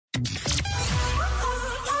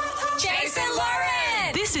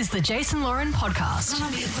This is the Jason Lauren podcast.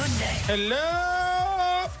 Gonna be a good day.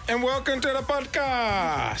 Hello and welcome to the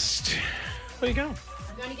podcast. Where you going?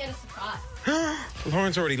 I'm going to get a surprise.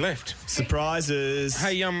 Lauren's already left. Surprises.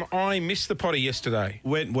 Hey, I missed the potty yesterday.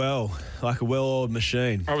 Went well, like a well-oiled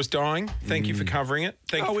machine. I was dying. Thank you for covering it.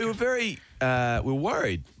 We were very, we were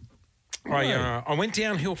worried. I went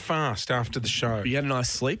downhill fast after the show. You had a nice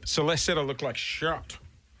sleep? Celeste said I looked like shot.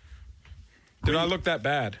 Did I look that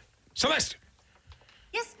bad? Celeste!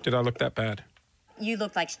 Yes. Did I look that bad? You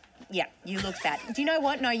looked like, you looked bad. Do you know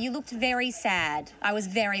what? No, you looked very sad. I was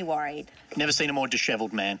very worried. Never seen a more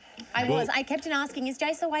dishevelled man. I kept on asking, is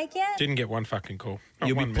Jace awake yet? Didn't get one fucking call. Not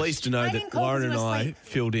You'll be one pleased to know I that didn't call Lauren and because you were I asleep.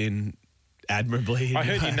 filled in admirably. I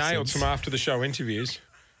heard you in nailed absence. some after the show interviews.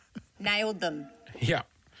 Nailed them. Yeah.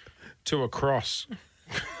 To a cross.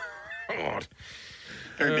 God.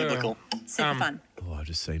 Very biblical. Super fun. Oh, I've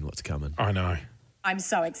just seen what's coming. I know. I'm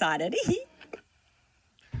so excited.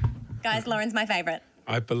 Guys, Lauren's my favourite.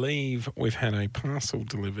 I believe we've had a parcel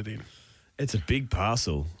delivered in. It's a big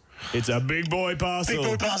parcel. It's a big boy parcel. Big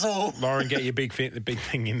boy puzzle. Lauren, get your the big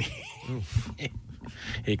thing in here. Here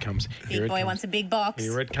it comes. Here Big it boy comes. wants a big box.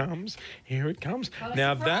 Here it comes. Here it comes. a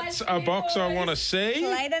Now surprise that's for a you box I boys. want to see.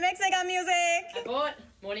 Play the Mexican music. I bought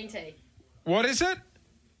morning tea. What is it?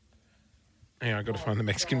 Hang on, I've got to find the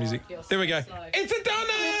Mexican music. you're There we so go. slow. It's a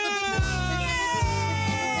donut!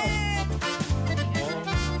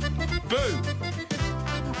 Boo!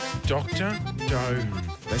 Dr. Doe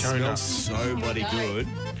They smell Donut. so bloody good.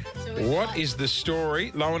 What is the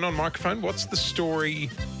story? Low and on microphone. What's the story?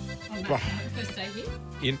 First day here.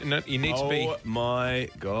 You need to be. Oh my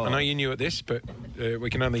God. I know you knew at this, but we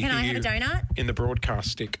can only Can hear I you have a donut? in the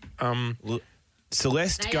broadcast stick.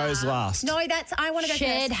 Celeste They goes are. last. No, I want to go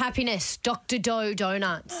Shared first. happiness. Dr. Doe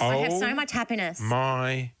Donuts. I have Oh so much happiness.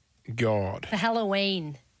 my God. For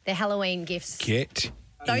Halloween. They're Halloween gifts. Get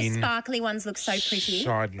Those sparkly ones look so pretty.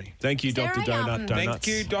 inside me. Thank you, Is there Dr. a, Donut Donuts. Thank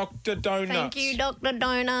you, Dr. Donuts. Thank you, Dr.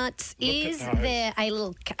 Donuts. Is at those. there a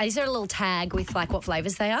little tag with like what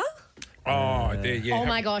flavours they are? Oh, there you Oh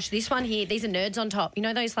my gosh, this one here, these are nerds on top. You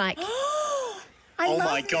know those like I Oh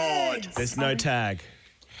love my God. nerds. There's no tag.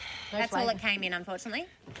 That's all it came in, unfortunately.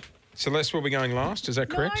 Celeste will be going last, is that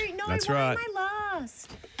correct? No, That's why right. am I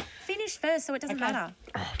last? Finish first so it doesn't matter.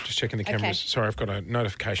 Oh, just checking the cameras. Okay. Sorry, I've got a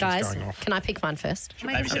notification guys. going off. Can I pick mine first? Oh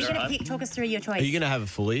my gosh, Babysitter you're at going home. to talk us through your choice. Are you going to have it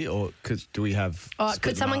fully, or do we have? Oh, split could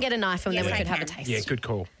them someone up? get a knife and Yes, then we I could have a can. taste? Yeah, good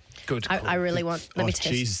call. Good call. I really want. Let me Oh, taste.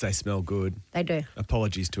 Jesus, they smell good. They do.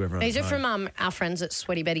 Apologies to everyone. These are at home. from our friends at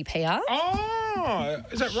Sweaty Betty PR. Oh,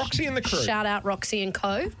 is that Roxy and the crew? Shout out Roxy and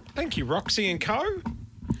Co. Thank you, Roxy and Co.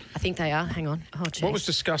 I think they are. Hang on. Oh, jeez. What was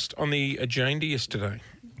discussed on the agenda yesterday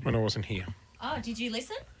when I wasn't here? Oh, did you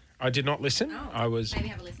listen? I did not listen. Oh, I was maybe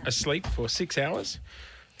have a listen. asleep for 6 hours.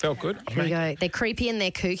 Felt good. Here we go. They're creepy and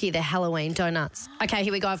they're kooky. They're Halloween donuts. Okay,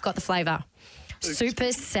 here we go. I've got the flavour.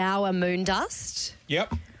 Super sour moon dust.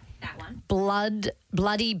 Yep. That one.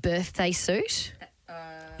 Bloody birthday suit.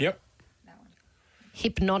 Yep. That one.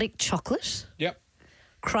 Hypnotic chocolate. Yep.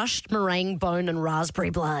 Crushed meringue bone and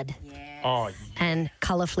raspberry blood. Yeah. Oh, And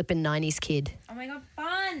colour flippin' 90s kid. Oh my God,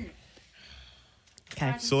 fun.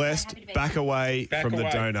 Okay. Celeste, back away back from away. the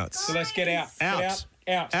donuts. So let's get out. Get Out. out.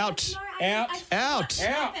 Out. Out. Out. Out.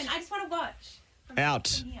 Out. I just want to watch.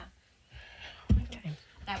 Out.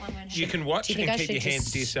 That one went. You can watch Do you think and I keep should your hands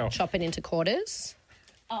just to yourself. chop it into quarters?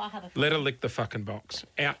 Oh, I'll have a. Let her lick the fucking box.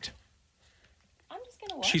 Out. I'm just going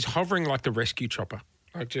to watch. She's hovering like the rescue chopper.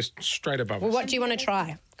 Like just straight above Well, us. what do you want to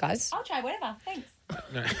try, guys? I'll try whatever. Thanks.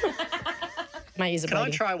 No. Might use a Can I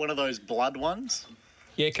bleeding. try one of those blood ones?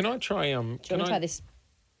 Yeah, can I try Do you want to try this?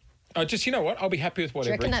 Just, you know what? I'll be happy with Do you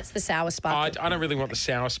whatever. reckon that's the sour sparkle? I don't really want the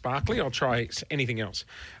sour sparkly. I'll try anything else.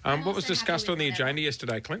 What was discussed on the agenda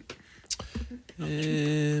yesterday, Clint?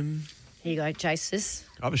 Here you go, Jace's.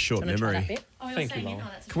 I have a short Do you want to try that memory. bit? Thank you, Lauren.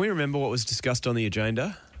 Can we remember what was discussed on the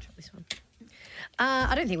agenda? Try this one.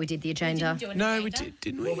 I don't think we did the agenda. No, we did,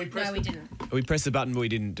 didn't we? No, we didn't. We pressed the button, but we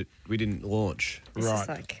didn't launch. This is Right.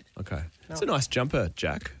 like, Okay, it's a nice jumper,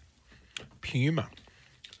 Jack. Puma.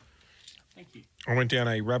 I went down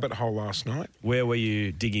a rabbit hole last night. Where were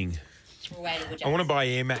you digging? I want to buy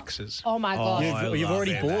Air Maxes. oh my God. I You've love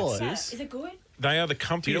already Air bought. Maxes. Is it good? They are the Do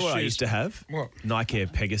comfiest you know what I shoes. used to have? What? Nike Air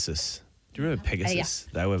Pegasus. Do you remember Pegasus?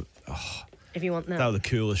 They were If you want they were them. the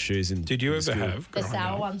coolest shoes in. Did you in ever school. have? The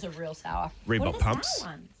sour ones are real sour. Reebok pumps?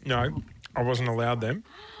 No, I wasn't allowed them.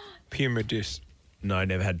 Puma discs. No,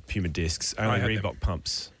 never had Puma discs. Only had Reebok them.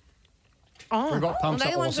 pumps. Oh, Reebok pumps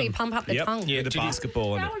they're the are ones where you awesome. pump up the Yep. tongue. Yeah, With the did you-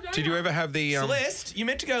 basketball in it. Did you ever have the? Celeste, you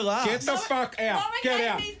meant to go last. Get the fuck out! Get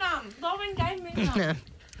out! Lauren gave me some. No,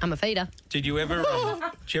 I'm a feeder. Did you ever?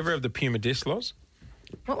 Did you ever have the Puma disc, Loz?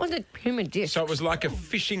 What was a human disc? So it was like a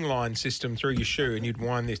fishing line system through your shoe, and you'd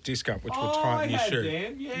wind this disc up, which would tighten your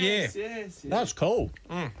shoe. Yes. That's cool.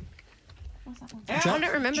 I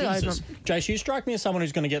don't remember those ones. Jace, you strike me as someone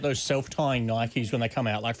who's going to get those self-tying Nikes when they come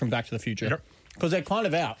out, like from Back to the Future. Yep. Because they're kind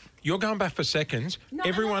of out. You're going back for seconds.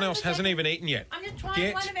 Everyone else hasn't even eaten yet. I'm just trying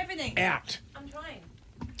Get one of everything. out. I'm trying.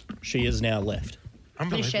 She is now left. I'm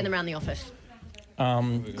going to share them Unbelievable. around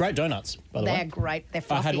the office. Great donuts, by the They're way. great. They're I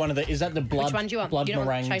fluffy. had one of the... Is that the blood, Which one do you want? blood You don't want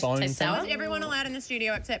meringue taste- bone taste thing? sour? Is everyone allowed in the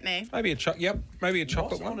studio except me? Maybe a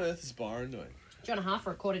chocolate one. earth is Byron doing? Do you want a half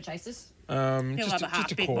or a quarter, Chasers? He'll have a half,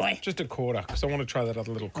 Just a big quarter. boy. Just a quarter, because I want to try that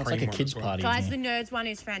other little cream It's like a one kid's as well. party. Guys, isn't the it? nerds one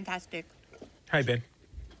is fantastic. Hey, Ben.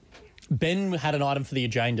 Ben had an item for the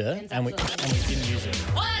agenda, Ben's and we absolutely didn't use it.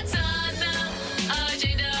 What's on the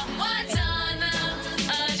agenda? What's on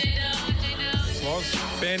the agenda?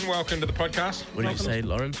 Sloz. Ben, welcome to the podcast. What did you say,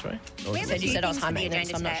 Lauren? Sorry? We have a You few said I was things high for the maintenance,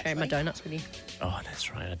 so I'm agenda not today, sharing my actually. donuts with you. Oh,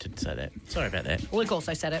 that's right. I did say that. Sorry about that. Luke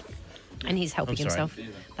also said it, and he's helping I'm sorry. himself.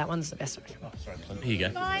 That one's the best one. Here you go.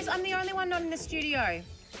 Guys, I'm the only one not in the studio.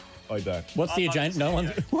 What's the agenda? No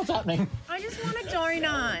one's... What's happening? I just want a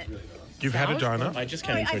donut. You've had a donut. I just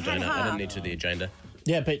came in No, for a I've had donut. I half. didn't need to the agenda.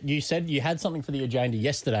 Yeah, but you said you had something for the agenda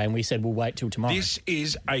yesterday, and we said we'll wait till tomorrow. This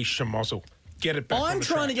is a schmozzle. Get it back on I'm the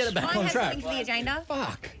trying to get tracks. it back I on have track. something for the agenda.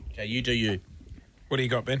 Fuck. Okay, you do you. What do you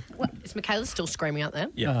got, Ben? Is Michaela still screaming out there?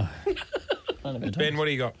 Yeah. Ben, what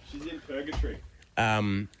do you got? She's in purgatory.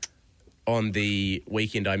 On the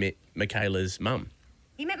weekend, I met Michaela's mum.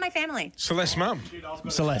 You met my family. Celeste's mum.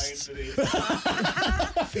 Celeste.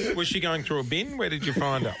 Was she going through a bin? Where did you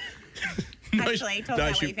find her? Actually, talk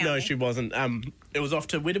about where you found me. she wasn't. It was off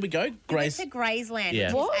to, where did we go? We went Grace. to Graceland, Yeah.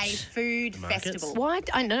 which What? is a food Markets? festival. Why?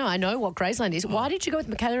 I know what Graceland is. Why did you go with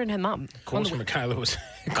Michaela and her mum? Of course, Michaela was.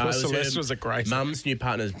 Of course, it was Celeste her was a great. Mum's new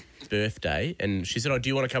partner's birthday, and she said, "Oh, do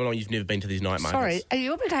you want to come along? You've never been to these night markets." Sorry, are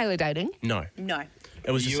you and Michaela dating? No, No.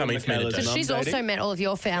 it was just You something and for me to Michaela's do. mum She's dating? also met all of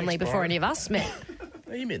your family before any of us met.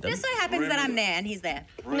 Oh, you met them. Just so happens that I'm there and he's there.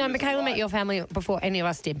 No, Michaela met your family before any of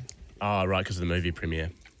us did. Oh, right, because of the movie premiere.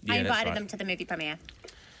 Yeah, I that's invited right. them to the movie premiere.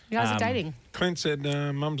 You guys are dating. Clint said,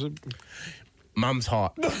 "Mum's a." Mum's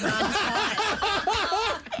hot.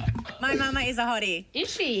 My mama is a hottie. Is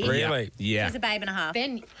she? Really? Yeah. She's a babe and a half.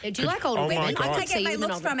 Ben, do you like older Oh my women? God. I could get see my you with an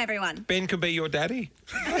looks older- from everyone. Ben could be your daddy.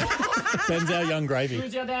 Ben's our young gravy.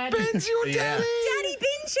 Who's your dad? Ben's your Yeah. daddy. Daddy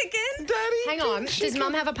bin chicken. Daddy. Hang on. Does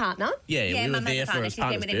mum have a partner? Yeah, Yeah, we were Mum has a there for partner. his She's been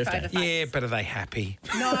partner's with him for birthday. over 5 Yeah, years. but are they happy?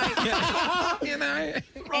 No, You know.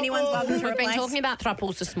 anyone's welcome to We've been replace. talking about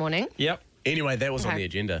thruples this morning. Yep. Anyway, that was on Okay. the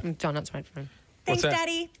agenda. Donuts, wait for him. Thanks, that?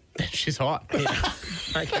 Daddy. She's hot.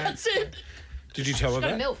 Okay. That's it. Did you tell her Got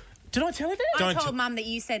a that? milk. Did I tell her that? I Don't told t- Mum that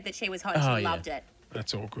you said that she was hot and Oh, she yeah. loved it.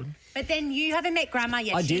 That's all good. But then you haven't met Grandma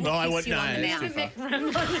yet. I She did. will No, I kiss won't- you on no, the it's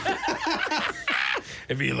mouth.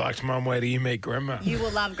 If you liked Mum, where do you meet Grandma? You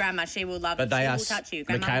will love Grandma. She will love But they she are. will touch you.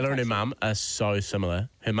 Grandma Michaela will and her touch mum are so similar.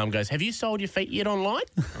 Her mum goes, "Have you sold your feet yet online?"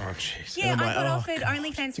 Oh, jeez. you. Yeah, I'm I like, got oh, offered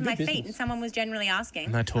OnlyFans for my feet and someone was generally asking.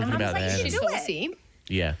 And they're talking Mum was about like, that. You She's should do it. saucy.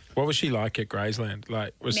 Yeah. What was she like at Graceland?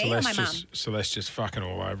 Like, was Me or my Celeste just fucking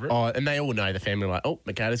all over it? Oh, and they all know the family like, "Oh,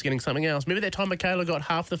 Michaela's getting something else." Remember that time Michaela got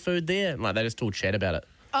half the food there? Like they just all chat about it.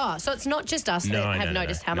 Oh, so it's not just us No, that have no,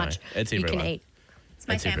 noticed how no. much It's you can everyone. eat. It's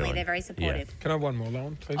my That's family. everyone. They're very supportive. Can I have one more,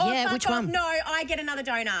 Lauren, please? Oh, Yeah, fuck which off. one? No, I get another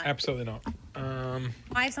donut. Absolutely not.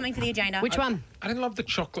 I have something for the agenda. Which one? I didn't love the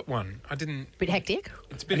chocolate one. I didn't. Bit hectic.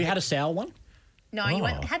 It's a Have bit. you had a sour one? No, you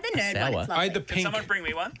went, had the a nerd one. sour. It's I had the lovely. pink. Someone bring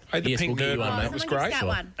me one. I had the Yes, pink we'll get nerd you one, one. mate. That was Someone great. gets that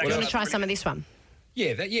one. Do you want to try some of this one?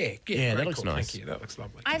 Yeah, that. Yeah, Yeah, that very looks cool. nice. Thank you. That looks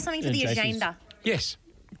lovely. I have something for Yeah, the Jason's- agenda. Yes.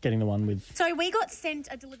 Getting the one with... So we got sent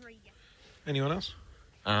a delivery yesterday. Anyone else?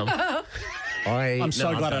 I'm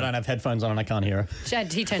so glad I don't have headphones on and I can't hear her.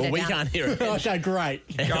 Jad, he turned Well, it we down. can't hear it. Okay, great.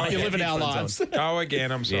 Go You're living our Headphones lives. Go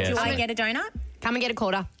again. I'm sorry. Yeah. Do I get a donut? Come and get a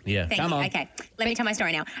quarter. Yeah. Thank Come you. on. Okay, let me tell my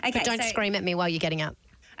story now. Okay, But don't so, scream at me while you're getting up.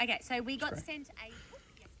 Okay, so we got sent a.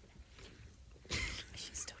 She's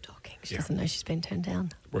still talking. She doesn't know she's been turned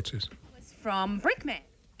down. What's this? Was from Brickman.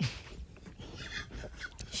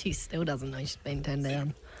 She still doesn't know she's been turned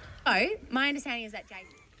down. Oh, my understanding is that Jason.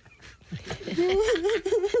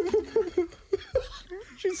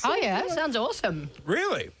 Oh, yeah. Sounds awesome.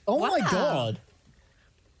 Really? Oh, my Wow. God.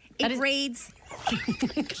 It reads.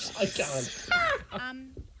 I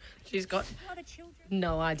can't. She's got For the children.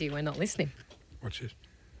 no idea we're not listening. What's this?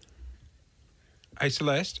 Hey,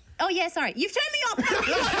 Celeste. Oh yeah, sorry. You've turned me off.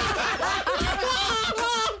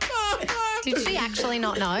 Did she actually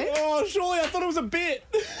not know? Oh, surely I thought it was a bit.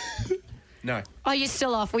 No. Oh, you're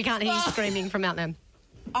still off. We can't hear you screaming from out there.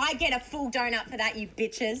 I get a full donut for that, you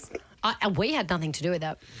bitches. We had nothing to do with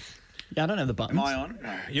that. Yeah, I don't have the buttons. Am I on?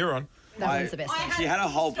 No. You're on. That one's the best one. She had a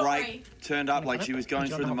whole break turned up like she was going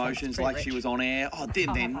through the motions, like she was on air. Oh,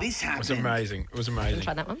 then this It happened. was amazing. It was amazing.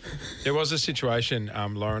 Try that one. There was a situation,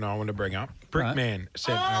 Laura and I want to bring up. Brickman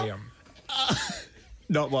sent a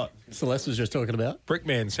Not what Celeste was just talking about.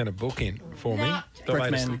 Brickman sent a book in for me.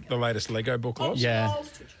 The latest Lego book was. Yeah.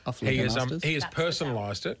 He has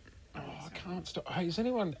personalised it. Oh, I can't stop. Hey, has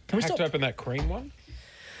anyone hacked open that cream one?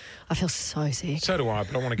 I feel so sick. So do I,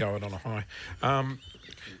 but I want to go it on a high.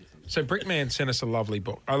 So Brickman sent us a lovely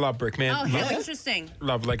book. I love Brickman. Oh, how interesting.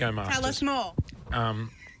 Love Lego Masters. Tell us more.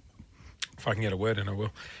 If I can get a word in, I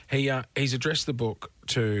will. He's addressed the book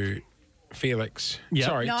to Felix. Yeah.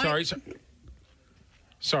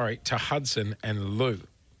 Sorry, to Hudson and Lou.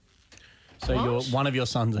 So you're one of your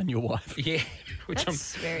sons and your wife. Yeah, which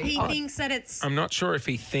That's very He odd. thinks that it's... I'm not sure if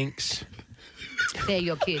he thinks. They're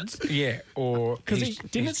your kids. Yeah, or Because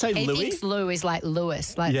didn't it say He Louis? thinks Lou is like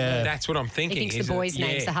Lewis. Like Yeah. That's what I'm thinking. He thinks the boys'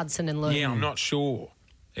 names are Hudson and Lou. Yeah, I'm not sure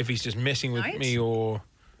if he's just messing with Right. me or.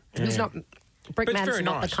 He's not. Brickman's very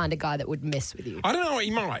not nice. the kind of guy that would mess with you. I don't know.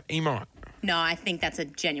 He might. No, I think that's a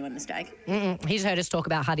genuine mistake. He's heard us talk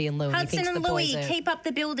about Huddy and Lou. And he Hudson thinks and the boys Louie, are... keep up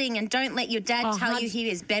the building and don't let your dad tell you Huds- he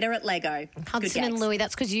is better at Lego. Hudson Good and gags. Louie.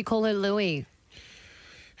 That's because you call her Louie.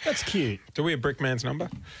 That's cute. Do we have Brickman's number?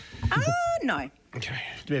 No. Okay,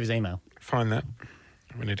 Do we have his email? find that.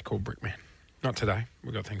 We need to call Brickman. Not today.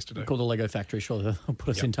 We've got things to do. Call the Lego factory. Sure, they'll put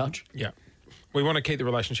us in touch. Yeah. We want to keep the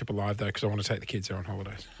relationship alive, though, because I want to take the kids there on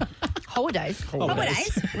holidays. Holidays.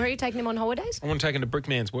 Holidays? Where are you taking them on holidays? I want to take them to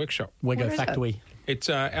Brickman's workshop. Lego Where is it? factory. It's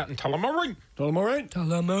out in Tullamarine. Tullamarine.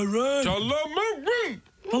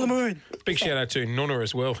 Tullamarine. Big shout out to Nonna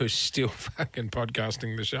as well, who's still fucking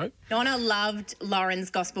podcasting the show. Nonna loved Lauren's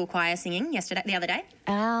gospel choir singing the other day.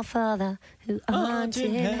 Our Father who art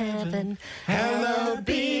in heaven, hallowed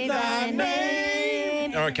be thy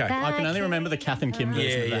name. Okay. I can only remember the Kath and Kim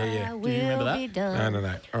version of that. Yeah. Do you remember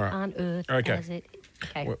that? No. All right. On earth Okay. as it...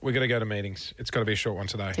 Okay. We're going to go to meetings. It's got to be a short one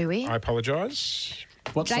today. Do we? I apologise.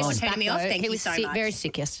 What Jason's sign? back me off. though. Thank He you was so sick, much. very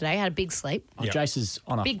sick yesterday. Had a big sleep. Oh, Jace is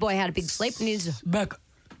on a... Big boy had a big sleep and he's back.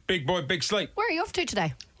 Big boy, big sleep. Where are you off to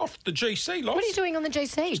today? Off the GC, lots. What are you doing on the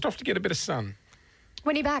GC? Just off to get a bit of sun.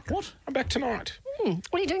 When are you back? What? I'm back tonight. What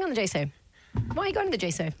are you doing on the GC? Why are you going to the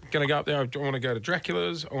GC? Going to go up there. I want to go to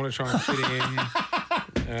Dracula's. I want to try and fit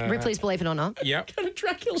in. Ripley's Believe It or Not. Yep. Go to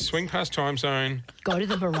Dracula's. Swing past Time Zone. Go to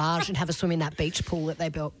the Mirage and have a swim in that beach pool that they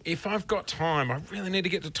built. If I've got time, I really need to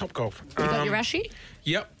get to Topgolf. You got your Rashi?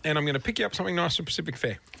 Yep. And I'm going to pick you up something nice from Pacific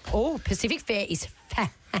Fair. Oh, Pacific Fair is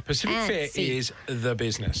Pacific Fair is the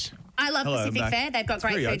business. I love Hello, Pacific Mac. Fair. They've got It's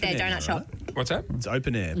great very food there, open air, donut shop. What's that? It's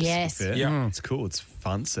open air. Yes. Pacific Fair. Yeah. It's cool. It's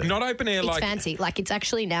fun. So. Not open air It's like... fancy. Like, it's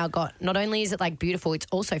actually now got, not only is it like beautiful, it's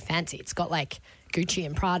also fancy. It's got like Gucci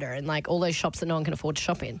and Prada and like all those shops that no one can afford to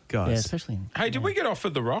shop in. Yeah, Guys, especially... Hey, did we get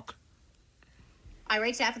offered the Rock? I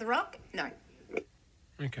reached out for the rock. No.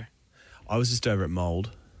 Okay. I was just over at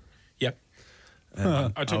Mould. Yep.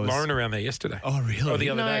 I took Lauren around there yesterday. Oh, really? Or the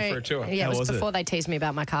other day for a tour. Yeah, How it was was it? before they teased me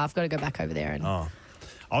about my car. I've got to go back over there. And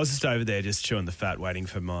I was just over there just chewing the fat, waiting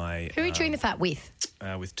for my... Who are you chewing the fat with?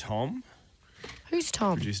 with Tom, Who's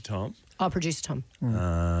Tom? producer Tom. Oh, producer Tom.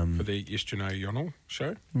 For the Yesterday Yonel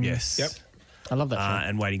show. Yes. Yep. I love that show.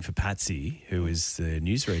 And waiting for Patsy, who is the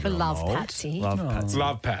newsreader. I on love Mould. Patsy. Love Patsy.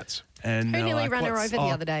 Love Pats. And Who they're nearly like, ran her "What's-" over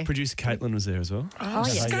the other day? Producer Caitlin was there as well. Oh,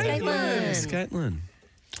 yes. Yes, Caitlin. Caitlin.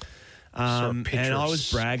 Saw a picture And I of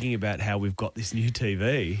was bragging about how we've got this new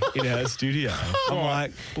TV in our studio. I'm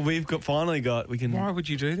like, well, we can. Why would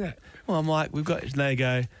you do that? Well, I'm like, we've got. And they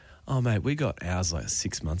go, oh mate, we got ours like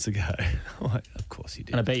 6 months ago. I'm like, of course you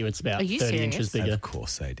did. And I bet you it's about Are you 30 serious? inches bigger. Of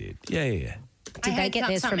course they did. Yeah. Did they get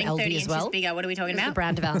theirs from something 30 LV as inches well? bigger. What are we talking The about?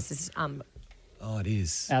 brand of ours is Oh, it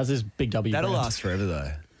is. Ours is Big W. That'll brand. last forever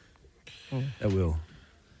though. It will.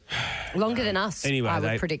 longer than us, Anyway, I would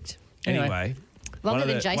they- predict. Anyway. Longer one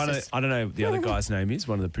than of the- one of Jace's. the- I don't know what the other guy's name is,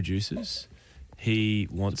 one of the producers. He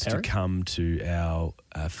wants to Perry? come to our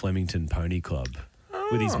Flemington Pony Club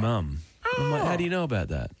with his mum. I'm like, how do you know about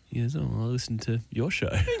that? He goes, oh, I listened to your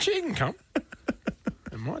show. She can come.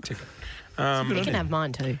 And my ticket. You can have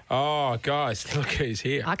mine too. Oh, guys, look who's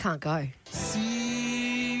here. I can't go.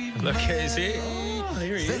 Look who's here.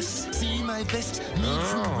 Here he is.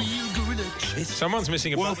 Someone's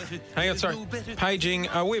missing a button. Hang on, sorry. Paging,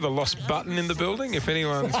 we have a lost button in the building. If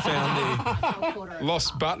anyone's found the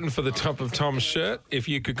lost button for the top of Tom's shirt, if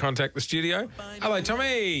you could contact the studio. Hello,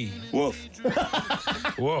 Tommy. Woof.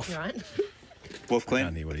 Woof. Right? Woof, I Clint.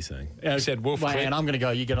 don't hear what he's saying. He said woof, Wait, Clint. and I'm going to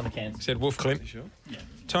go. You get on the cans. Said woof, Clint.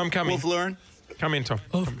 Tom, come in. Woof, Lauren. Come in, Tom.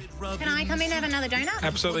 Can I come in and have another donut?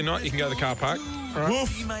 Absolutely not. You can go to the car park. All right.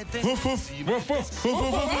 Woof, woof, woof. Woof, woof, woof,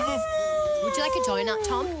 woof, woof, woof. Would you like a donut,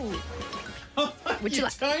 Tom? Would you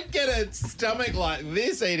like? Don't get a stomach like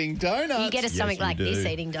this eating donuts. You get a stomach you like do. this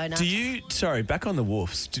eating donuts. Do you? Sorry, back on the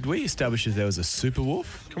wolves. Did we establish that there was a super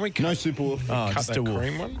wolf? Can we No super wolf. Oh, cut just that a wolf.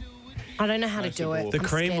 cream one? I don't know how to do it. The I'm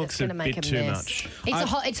cream scared looks it's gonna a make bit too mess.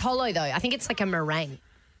 much. It's hollow though. I think it's like a meringue.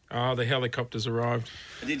 Oh, the helicopter's arrived.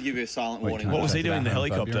 I did give you a silent warning. What was he doing in the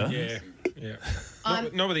helicopter? Yeah, yeah.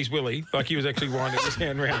 Not with his willy, like he was actually winding his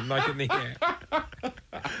hand round, like in the air.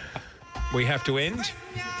 We have to end.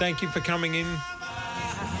 Thank you for coming in.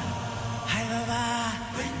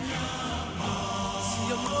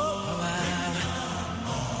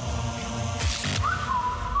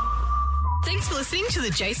 Thanks for listening to the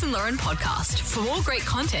Jason Lauren podcast. For more great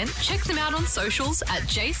content, check them out on socials at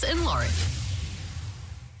Jason Lauren.